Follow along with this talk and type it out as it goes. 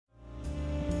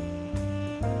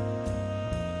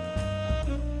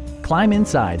climb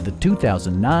inside the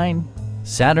 2009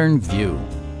 Saturn VUE.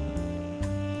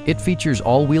 It features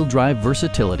all-wheel drive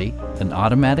versatility, an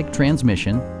automatic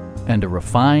transmission, and a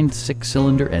refined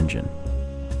 6-cylinder engine.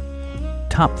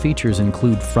 Top features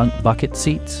include front bucket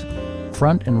seats,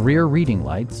 front and rear reading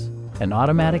lights, an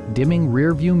automatic dimming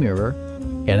rear view mirror,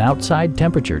 an outside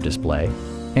temperature display,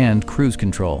 and cruise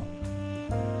control.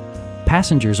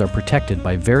 Passengers are protected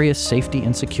by various safety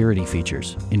and security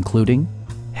features, including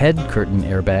head curtain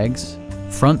airbags,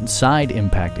 front and side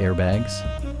impact airbags,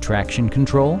 traction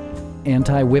control,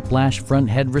 anti-whiplash front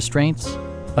head restraints,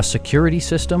 a security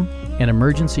system, an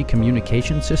emergency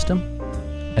communication system,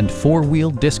 and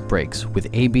 4-wheel disc brakes with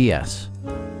ABS.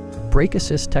 Brake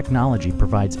Assist technology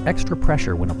provides extra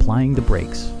pressure when applying the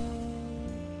brakes.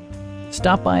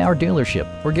 Stop by our dealership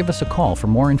or give us a call for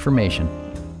more information.